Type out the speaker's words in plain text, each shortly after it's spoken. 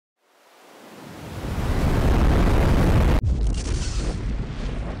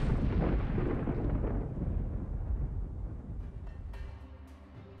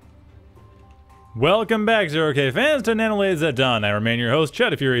Welcome back, 0K fans, to Nanolades at Dawn. I remain your host,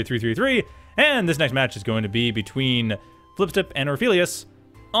 Fury333, and this next match is going to be between Flipstip and Orfelius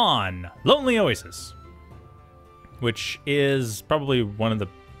on Lonely Oasis, which is probably one of the...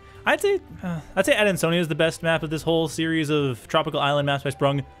 I'd say Adansonia is the best map of this whole series of tropical island maps by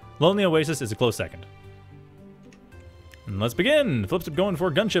Sprung. Lonely Oasis is a close second. And let's begin. Flipstip going for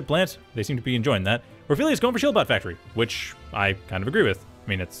Gunship plant. They seem to be enjoying that. Orfelius going for Shieldbot factory, which I kind of agree with. I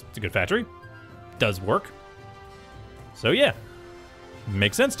mean, it's a good factory. Does work. So yeah,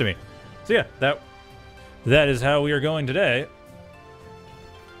 makes sense to me. So yeah, that is how we are going today.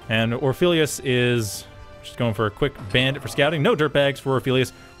 And Orfelius is just going for a quick bandit for scouting. No dirtbags for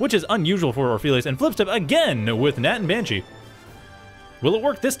Orfelius, which is unusual for Orfelius. And Flipstip again with Nat and Banshee. Will it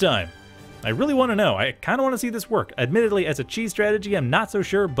work this time? I really want to know. I kind of want to see this work. Admittedly, as a cheese strategy, I'm not so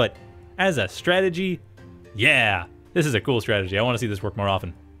sure, but as a strategy, yeah, this is a cool strategy. I want to see this work more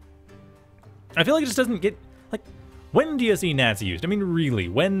often. I feel like it just doesn't get, like, when do you see gnats used? I mean,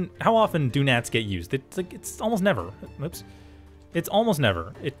 really, how often do gnats get used? It's almost never. Oops. It's almost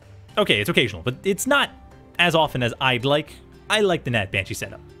never. Okay, it's occasional, but it's not as often as I'd like. I like the Nat Banshee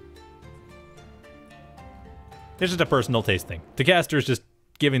setup. It's just a personal taste thing. The casters just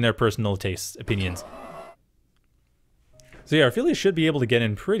giving their personal taste opinions. So yeah, Orfelius should be able to get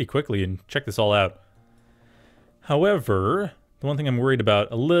in pretty quickly and check this all out. However, the one thing I'm worried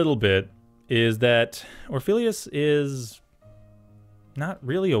about a little bit is that Orfelius is not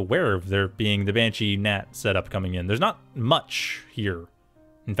really aware of there being the Banshee Nat setup coming in. There's not much here.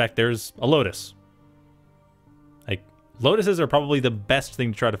 In fact, there's a Lotus. Like, Lotuses are probably the best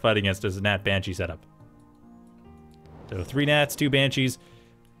thing to try to fight against as a Nat Banshee setup. So 3 Nats, 2 Banshees.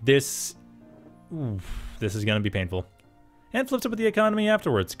 This is going to be painful. And flips up with the economy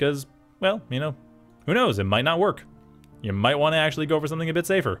afterwards, because, well, you know, who knows? It might not work. You might want to actually go for something a bit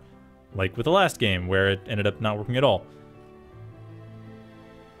safer. Like with the last game, where it ended up not working at all.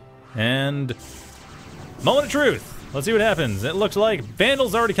 And... moment of truth! Let's see what happens. It looks like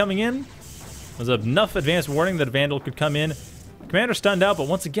Vandal's already coming in. There's enough advance warning that a Vandal could come in. Commander stunned out, but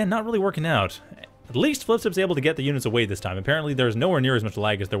once again, not really working out. At least Flipstip's able to get the units away this time. Apparently, there's nowhere near as much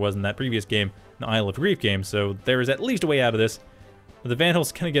lag as there was in that previous game, the Isle of Grief game, so there is at least a way out of this. But the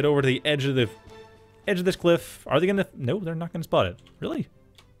Vandals gonna get over to the edge of this cliff. Are they gonna... No, they're not gonna spot it. Really?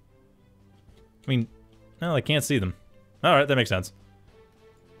 I mean, no, I can't see them. Alright, that makes sense.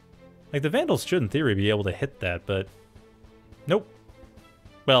 Like, the Vandals should, in theory, be able to hit that, but... nope.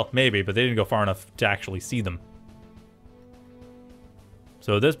 Well, maybe, but they didn't go far enough to actually see them.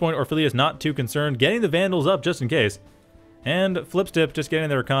 So at this point, Orfelius not too concerned, getting the Vandals up just in case. And Flipstip just getting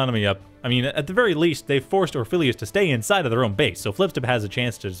their economy up. I mean, at the very least, they forced Orfelius to stay inside of their own base, so Flipstip has a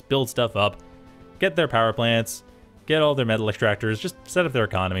chance to just build stuff up, get their power plants, get all their metal extractors, just set up their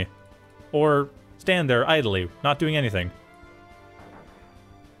economy. Or stand there idly, not doing anything.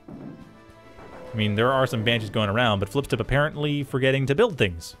 I mean, there are some Banshees going around, but Flipstip apparently forgetting to build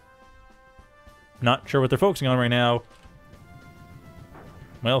things. Not sure what they're focusing on right now.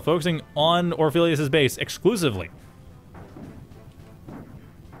 Well, focusing on Orfelius' base exclusively.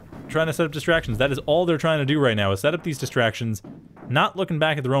 Trying to set up distractions. That is all they're trying to do right now, is set up these distractions, not looking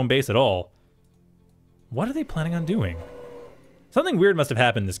back at their own base at all. What are they planning on doing? Something weird must have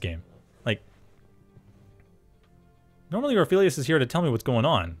happened this game. Like, normally Orfelius is here to tell me what's going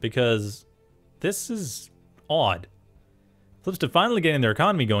on, because this is odd. Flipstip finally getting their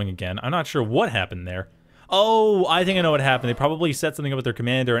economy going again. I'm not sure what happened there. Oh, I think I know what happened. They probably set something up with their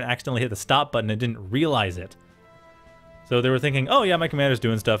commander and accidentally hit the stop button and didn't realize it. So they were thinking, oh yeah, my commander's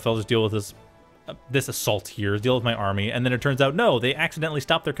doing stuff. I'll just deal with this assault here, deal with my army. And then it turns out, no, they accidentally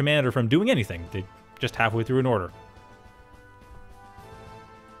stopped their commander from doing anything. They just halfway through an order.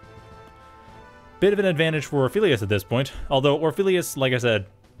 Bit of an advantage for Orfelius at this point. Although Orfelius, like I said,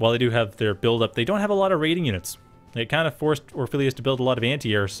 while they do have their build-up, they don't have a lot of raiding units. It kind of forced Orfelius to build a lot of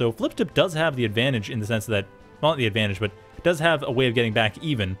anti-air, so Flipstip does have the advantage in the sense that, well, not the advantage, but does have a way of getting back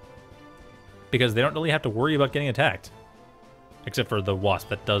even, because they don't really have to worry about getting attacked. Except for the Wasp,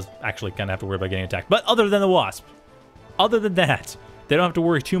 that does actually kind of have to worry about getting attacked. But other than the Wasp, other than that, they don't have to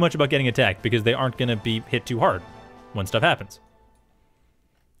worry too much about getting attacked, because they aren't going to be hit too hard when stuff happens.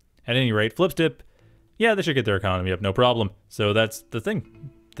 At any rate, Flipstip, yeah, they should get their economy up, no problem. So that's the thing.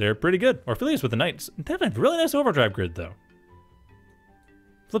 They're pretty good. Orfelius with a nice... they have a really nice overdrive grid, though.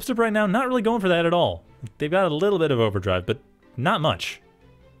 Flipstip right now, not really going for that at all. They've got a little bit of overdrive, but not much.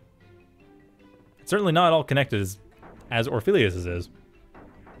 It's certainly not all connected as Orfelius's is.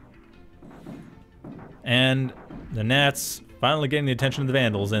 And the Nats finally getting the attention of the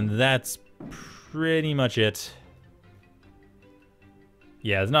Vandals, and that's pretty much it.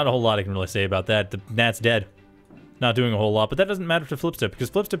 Yeah, there's not a whole lot I can really say about that. The Gnat's dead. Not doing a whole lot, but that doesn't matter to Flipstip,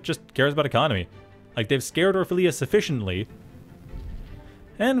 because Flipstip just cares about economy. Like, they've scared Orfelius sufficiently,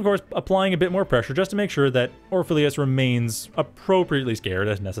 and of course, applying a bit more pressure just to make sure that Orfelius remains appropriately scared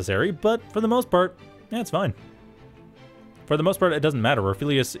as necessary, but for the most part, yeah, it's fine. For the most part, it doesn't matter.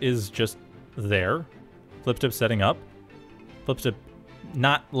 Orfelius is just there. Flipstip setting up. Flipstip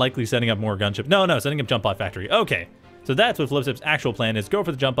not likely setting up more gunship. No, setting up Jump Bot Factory. Okay, so that's what Flipstip's actual plan is. Go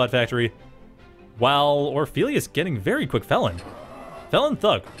for the Jump Bot Factory, while Orfelius getting very quick Felon. Felon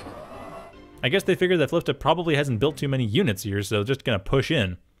Thug. I guess they figured that Flipstip probably hasn't built too many units here, so just going to push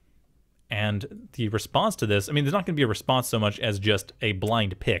in. And the response to this, I mean, there's not going to be a response so much as just a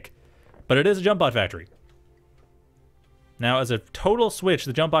blind pick, but it is a Jump Bot Factory. Now, as a total switch,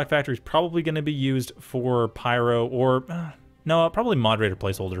 the Jump Bot Factory is probably going to be used for Pyro or... no, probably Moderator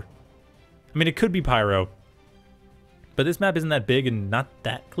Placeholder. I mean, it could be Pyro, but this map isn't that big and not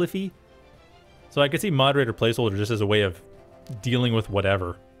that cliffy. So I could see Moderator Placeholder just as a way of dealing with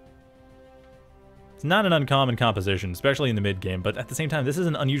whatever. It's not an uncommon composition, especially in the mid-game, but at the same time, this is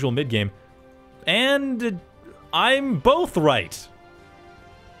an unusual mid-game. And I'm both right.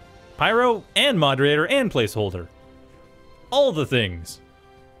 Pyro and Moderator and Placeholder. All the things.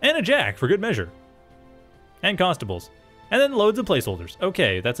 And a Jack, for good measure. And Constables. And then loads of Placeholders.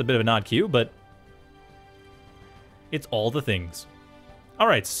 Okay, that's a bit of an odd cue, but it's all the things.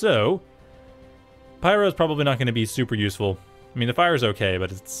 Alright, so Pyro is probably not going to be super useful. I mean, the fire's okay,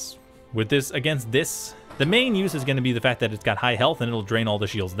 but it's... with this, against this, the main use is going to be the fact that it's got high health and it'll drain all the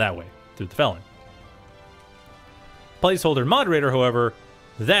shields that way, through the Felon. Placeholder Moderator, however,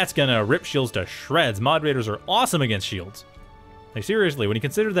 that's going to rip shields to shreds. Moderators are awesome against shields. Like, seriously, when you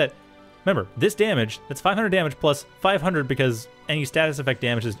consider that, remember, this damage, that's 500 damage plus 500 because any status effect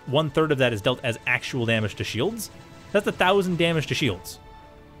damage is 1/3 of that is dealt as actual damage to shields. That's 1,000 damage to shields.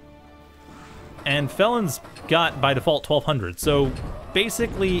 And Felon's got, by default, 1,200, so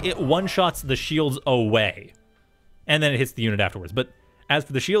basically it one-shots the shields away. And then it hits the unit afterwards. But as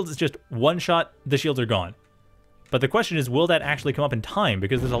for the shields, it's just one shot, the shields are gone. But the question is, will that actually come up in time?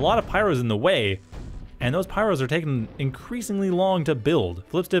 Because there's a lot of pyros in the way, and those pyros are taking increasingly long to build.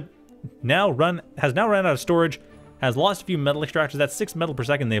 Flipstip has now run out of storage, has lost a few metal extractors. That's 6 metal per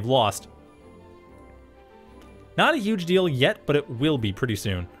second they've lost. Not a huge deal yet, but it will be pretty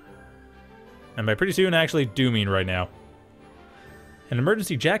soon. And by pretty soon, I actually do mean right now. An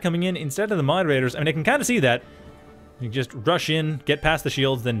emergency Jack coming in instead of the Moderators. I mean, I can kind of see that. You just rush in, get past the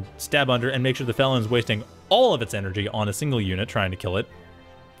shields, then stab under, and make sure the Felon's wasting all of its energy on a single unit trying to kill it.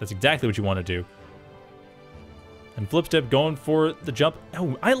 That's exactly what you want to do. And Flipstip going for the jump.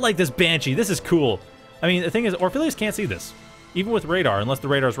 Oh, I like this Banshee. This is cool. I mean, the thing is, Orfelius can't see this, even with radar, unless the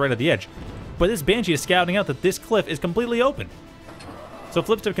radar is right at the edge. But this Banshee is scouting out that this cliff is completely open. So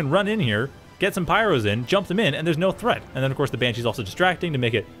Flipstip can run in here, get some pyros in, jump them in, and there's no threat. And then, of course, the Banshee's also distracting to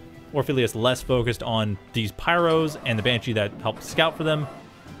make it Orfelius less focused on these pyros and the Banshee that helps scout for them.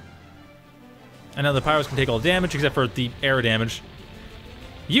 And now the pyros can take all damage except for the air damage.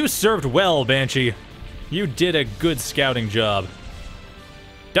 You served well, Banshee. You did a good scouting job.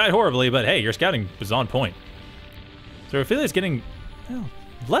 Died horribly, but hey, your scouting was on point. So Orfelius getting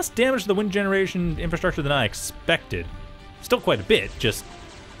less damage to the wind generation infrastructure than I expected. Still quite a bit, just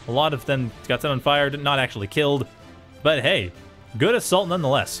a lot of them got set on fire, not actually killed. But hey, good assault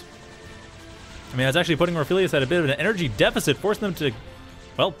nonetheless. I mean, I was actually putting Orfelius at a bit of an energy deficit, forcing them to,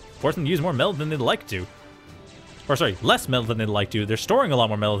 well, forcing them to use more metal than they'd like to. Or sorry, less metal than they'd like to. They're storing a lot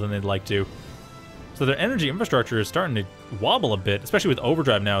more metal than they'd like to. So their energy infrastructure is starting to wobble a bit, especially with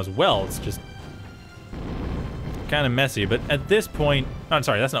overdrive now as well. It's just kind of messy. But at this point, oh, I'm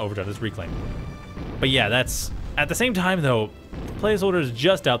sorry, that's not overdrive, that's reclaim. But yeah, that's, at the same time though, the placeholder is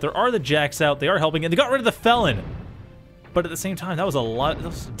just out. There are the Jacks out, they are helping, and they got rid of the Felon. But at the same time, that was a lot, that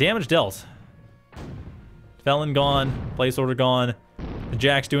was damage dealt. Felon gone, placeholder gone, the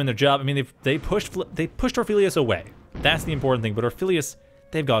Jacks doing their job. I mean, they pushed Orfelius away. That's the important thing. But Orfelius,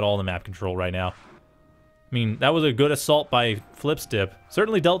 they've got all the map control right now. I mean, that was a good assault by Flipstip.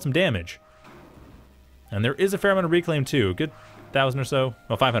 Certainly dealt some damage. And there is a fair amount of reclaim too. Good 1,000 or so.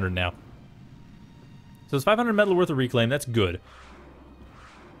 Well, 500 now. So it's 500 metal worth of reclaim. That's good.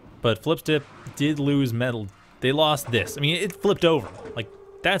 But Flipstip did lose metal. They lost this. I mean, it flipped over. Like,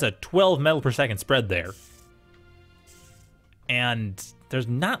 that's a 12 metal per second spread there. And there's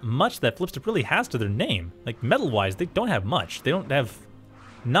not much that Flipstip really has to their name. Like, metal-wise, they don't have much. They don't have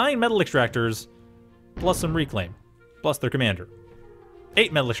 9 metal extractors, plus some reclaim, plus their commander.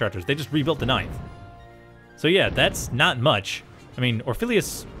 8 metal extractors. They just rebuilt the 9th. So yeah, that's not much. I mean,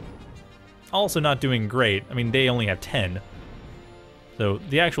 Orfelius also not doing great. I mean, they only have 10. So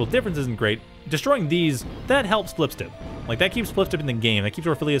the actual difference isn't great. Destroying these, that helps Flipstip. Like, that keeps Flipstip in the game. That keeps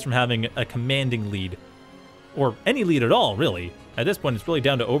Orfelius from having a commanding lead. Or any lead at all, really. At this point, it's really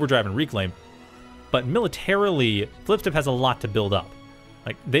down to Overdrive and Reclaim. But militarily, Flipstip has a lot to build up.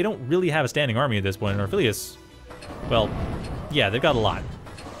 Like, they don't really have a standing army at this point, and Orfelius, well, yeah, they've got a lot.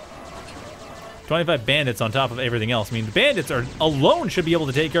 25 bandits on top of everything else. I mean, the bandits alone should be able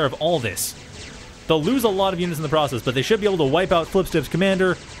to take care of all this. They'll lose a lot of units in the process, but they should be able to wipe out Flipstip's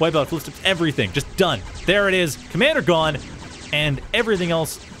commander, wipe out Flipstip's everything. Just done. There it is. Commander gone, and everything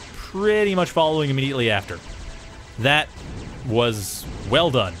else pretty much following immediately after. That was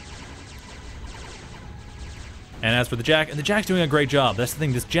well done. And as for the Jack, and the Jack's doing a great job. That's the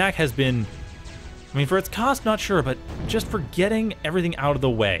thing, this Jack has been, I mean, for its cost, not sure, but just for getting everything out of the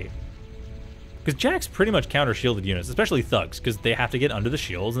way. Because Jack's pretty much counter-shielded units, especially thugs, because they have to get under the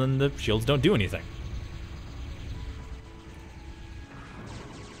shields, and the shields don't do anything.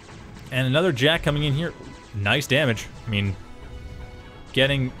 And another Jack coming in here. Nice damage. I mean,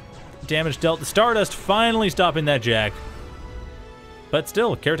 getting damage dealt. The Stardust finally stopping that Jack. But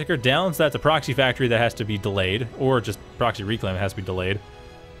still, Caretaker down, so that's a proxy factory that has to be delayed, or just proxy reclaim that has to be delayed.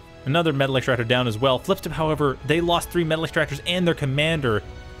 Another metal extractor down as well. Flipstip, however, they lost 3 metal extractors and their commander,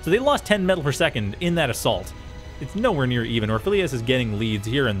 so they lost 10 metal per second in that assault. It's nowhere near even. Orfelius is getting leads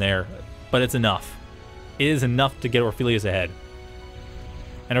here and there, but it's enough. It is enough to get Orfelius ahead.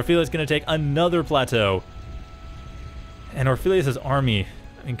 And Orfelius is going to take another plateau. And Orfelius' army,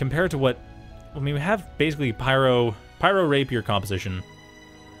 I mean, compared to what, I mean, we have basically Pyro Rapier composition,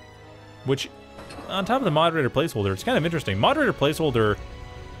 which, on top of the Moderator placeholder, it's kind of interesting. Moderator placeholder,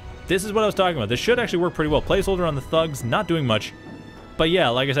 this is what I was talking about. This should actually work pretty well. Placeholder on the thugs, not doing much. But yeah,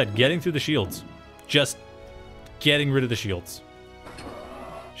 like I said, getting through the shields. Just getting rid of the shields.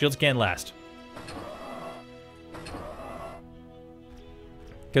 Shields can't last.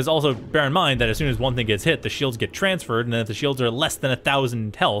 Because also, bear in mind that as soon as one thing gets hit, the shields get transferred, and then if the shields are less than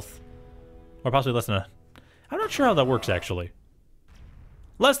 1,000 health, or possibly less than a... I'm not sure how that works, actually.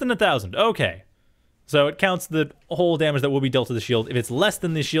 Less than 1,000, okay. So it counts the whole damage that will be dealt to the shield. If it's less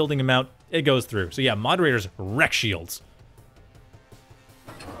than the shielding amount, it goes through. So yeah, Moderators wreck shields.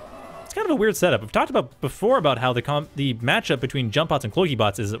 It's kind of a weird setup. I've talked about before about how the matchup between Jump Bots and Cloaky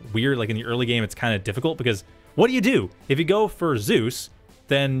Bots is weird. Like in the early game, it's kind of difficult because what do you do? If you go for Zeus,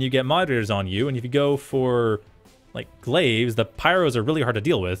 then you get Moderators on you, and if you go for like Glaives, the Pyros are really hard to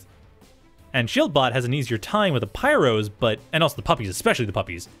deal with. And Shieldbot has an easier time with the Pyros, and also the Puppies, especially the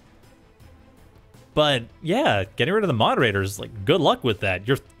Puppies. But yeah, getting rid of the Moderators, like, good luck with that.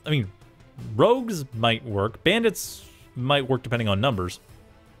 I mean, Rogues might work, Bandits might work depending on numbers,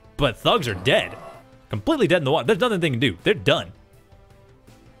 but Thugs are dead. Completely dead in the water. There's nothing they can do. They're done.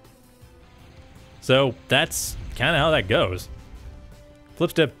 So that's kind of how that goes.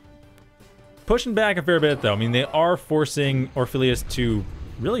 Flipstip pushing back a fair bit, though. I mean, they are forcing Orfelius to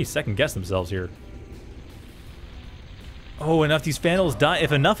really second-guess themselves here. Oh, enough these Vandals die.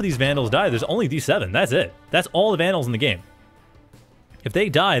 If enough of these Vandals die, there's only these 7. That's it. That's all the Vandals in the game. If they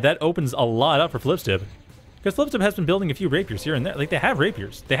die, that opens a lot up for Flipstip. Because Flipstip has been building a few Rapiers here and there. Like, they have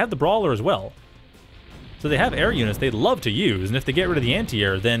Rapiers. They have the Brawler as well. So they have air units they'd love to use, and if they get rid of the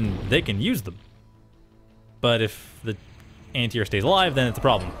anti-air, then they can use them. But if the anti-air stays alive, then it's a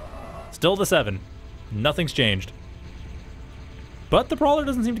problem. Still the 7. Nothing's changed. But the Brawler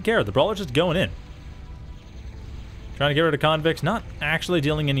doesn't seem to care. The Brawler's just going in. Trying to get rid of Convicts, not actually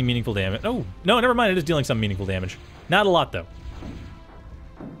dealing any meaningful damage. Oh, no, never mind, it is dealing some meaningful damage. Not a lot, though.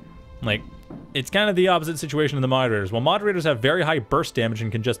 Like, it's kind of the opposite situation of the Moderators. While Moderators have very high burst damage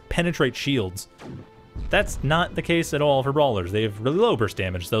and can just penetrate shields, that's not the case at all for Brawlers. They have really low burst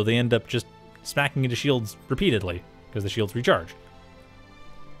damage, so they end up just smacking into shields repeatedly, because the shields recharge.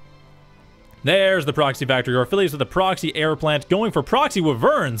 There's the proxy factory. Orfelius with a proxy air plant going for proxy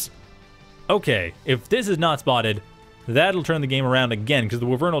Wyverns. Okay, if this is not spotted, that'll turn the game around again, because the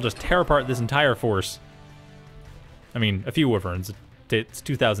Wyvern will just tear apart this entire force. I mean, a few Wyverns. It's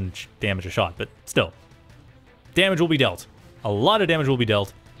 2,000 damage a shot, but still. Damage will be dealt. A lot of damage will be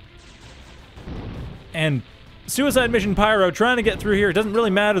dealt. And Suicide Mission Pyro trying to get through here. It doesn't really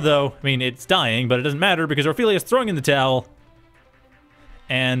matter, though. I mean, it's dying, but it doesn't matter because Orfelius throwing in the towel.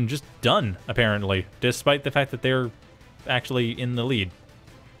 And just done, apparently, despite the fact that they're actually in the lead.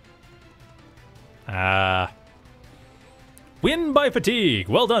 Win by fatigue.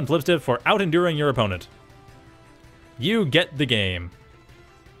 Well done, Flipstip, for out-enduring your opponent. You get the game.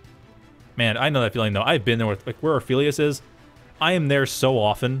 Man, I know that feeling, though. I've been there with, like, where Orfelius is. I am there so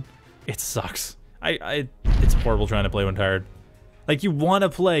often. It sucks. It's horrible trying to play when tired. Like, you want to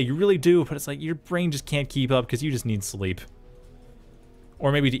play, you really do, but it's like your brain just can't keep up because you just need sleep.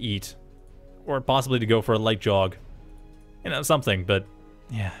 Or maybe to eat. Or possibly to go for a light jog. You know, something, but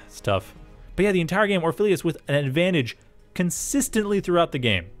yeah, it's tough. But yeah, the entire game, Orfelius with an advantage consistently throughout the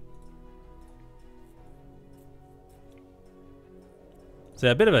game. So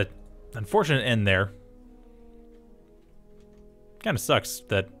a bit of an unfortunate end there. Kind of sucks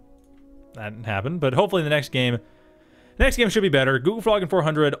that happened, but hopefully the next game should be better. Google Frog in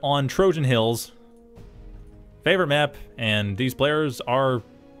 400 on Trojan Hills. Favorite map, and these players are,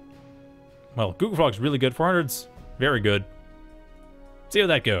 well, Google Frog's really good. 400's very good. See how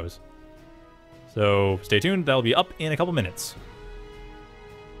that goes. So stay tuned. That'll be up in a couple minutes.